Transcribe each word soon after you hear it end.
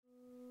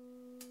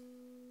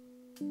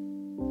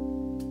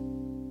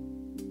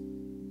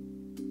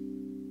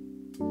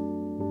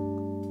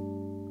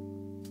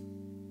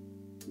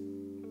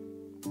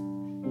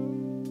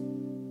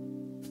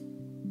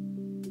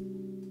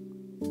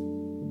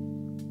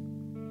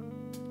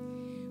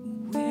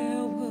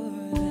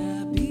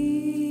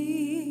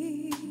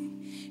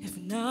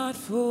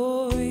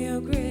For your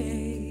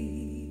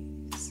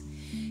grace,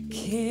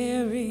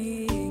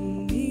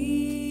 carrying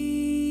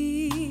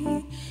me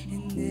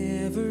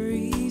in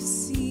every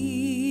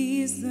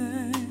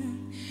season,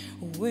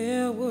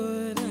 where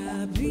would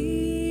I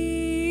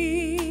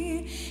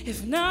be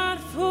if not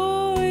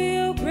for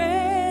your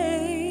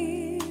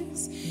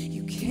grace?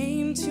 You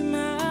came to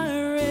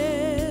my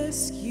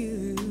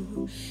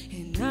rescue,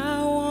 and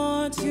I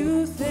want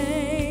to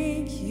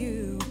thank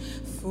you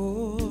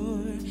for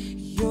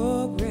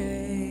your grace.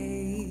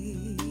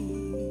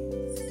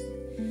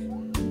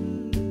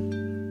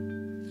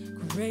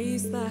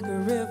 Grace like a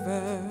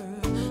river,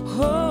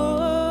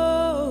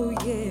 oh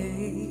yeah.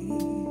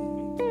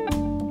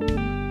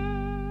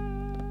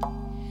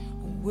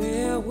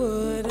 Where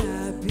would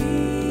I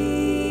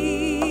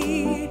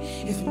be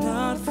if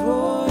not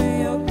for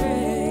your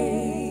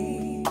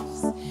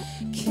grace,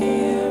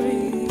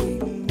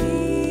 carrying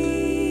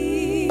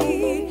me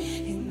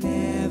in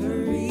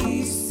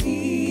every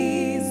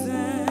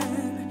season?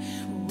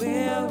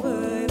 Where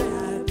would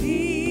I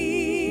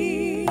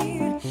be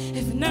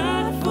if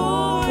not for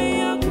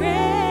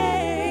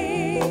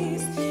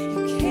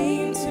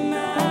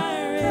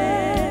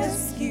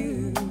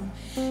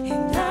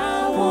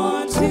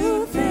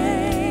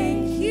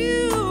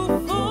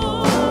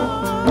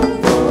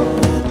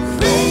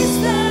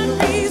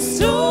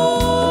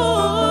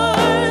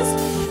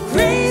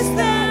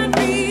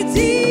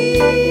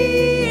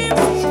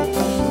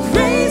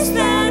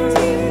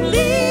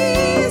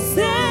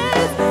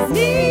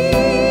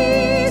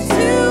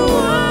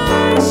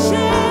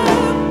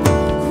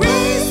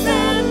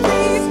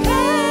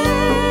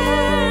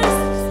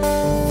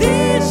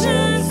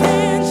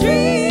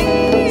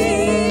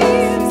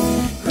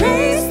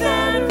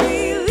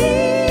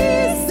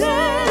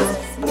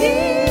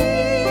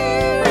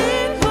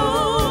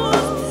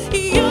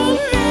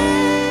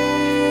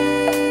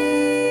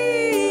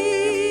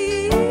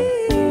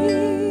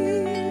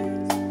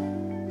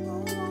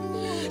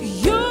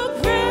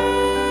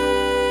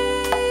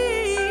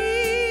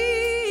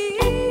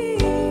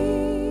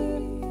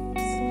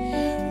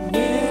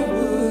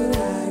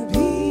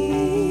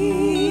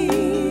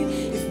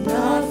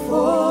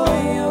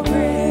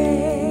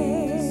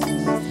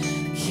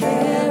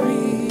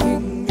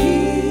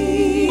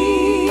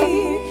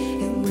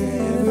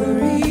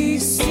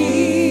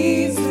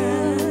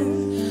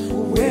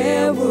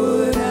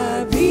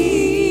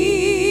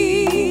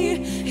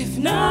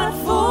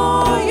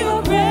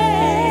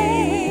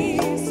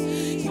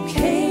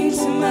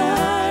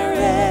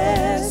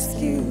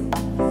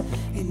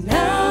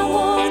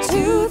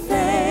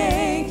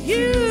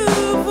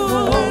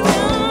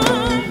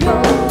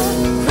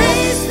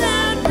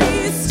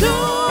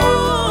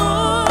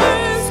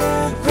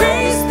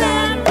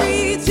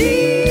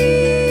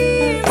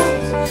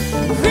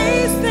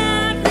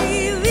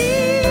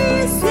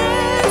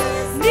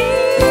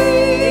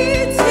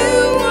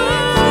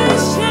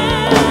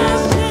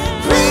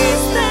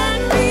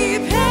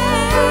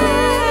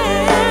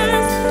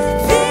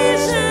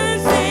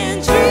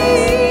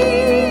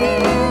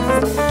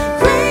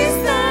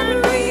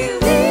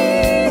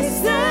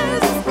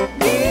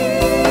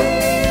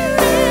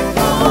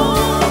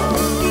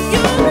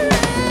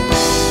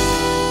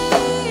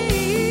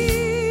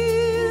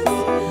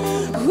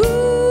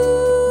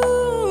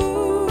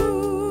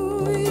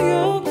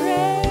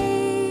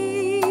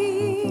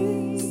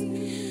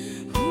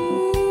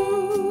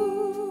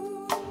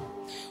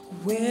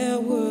Where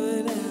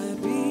would I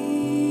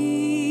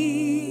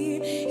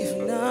be if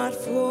not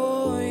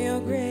for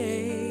your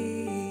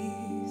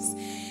grace,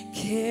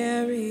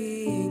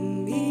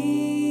 carrying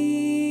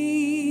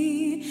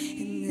me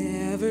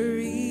in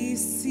every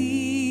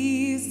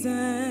season?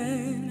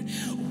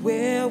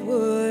 Where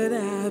would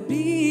I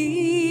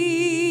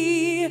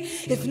be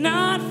if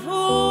not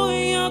for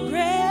your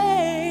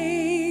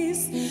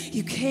grace?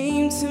 You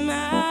came to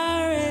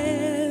my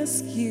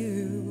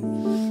rescue,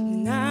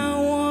 and I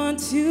want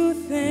to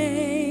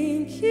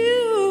thank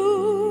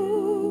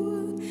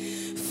you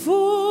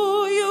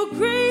for your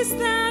grace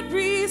that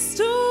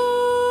restores,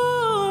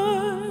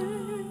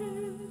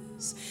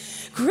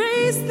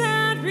 grace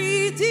that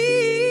redeems.